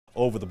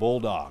over the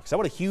Bulldogs. How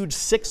about a huge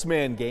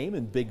six-man game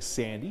in Big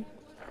Sandy?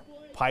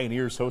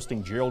 Pioneers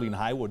hosting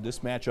Geraldine-Highwood. This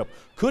matchup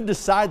could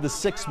decide the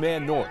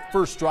six-man north.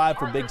 First drive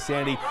for Big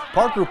Sandy.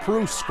 Parker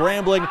Prue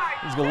scrambling.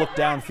 He's going to look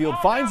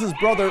downfield. Finds his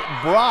brother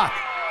Brock.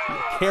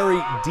 He'll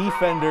carry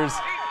defenders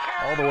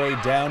all the way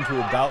down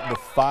to about the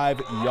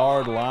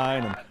 5-yard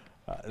line.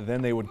 And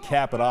then they would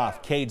cap it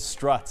off. Cade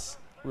Struts.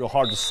 Real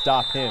hard to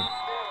stop him.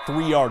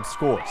 3-yard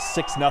score.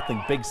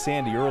 6-0 Big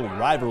Sandy early.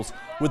 Rivals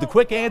with a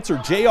quick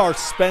answer. J.R.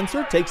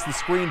 Spencer takes the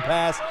screen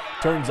pass.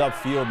 Turns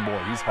upfield.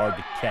 Boy, he's hard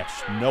to catch.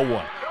 No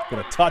one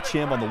going to touch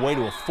him on the way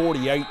to a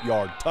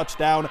 48-yard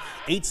touchdown.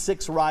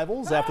 8-6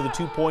 Rivals after the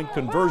 2-point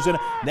conversion.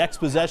 Next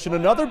possession,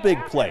 another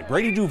big play.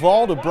 Brady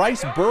Duval to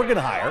Bryce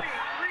Bergenheyer.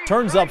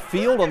 Turns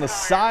upfield on the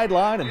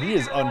sideline, and he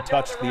is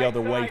untouched the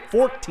other way.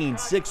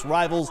 14-6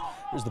 Rivals.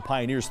 Here's the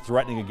Pioneers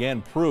threatening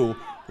again. Prue,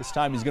 this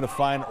time he's going to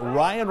find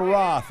Ryan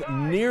Roth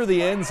near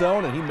the end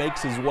zone, and he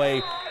makes his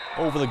way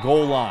over the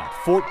goal line.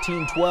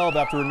 14-12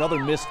 after another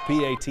missed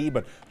PAT,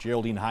 but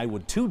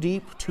Geraldine-Highwood too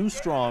deep, too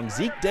strong.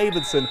 Zeke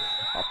Davidson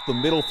up the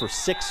middle for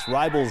 6.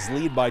 Rivals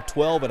lead by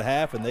 12 at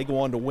half, and they go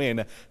on to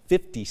win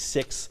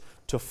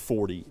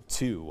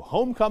 56-42.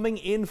 Homecoming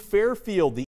in Fairfield.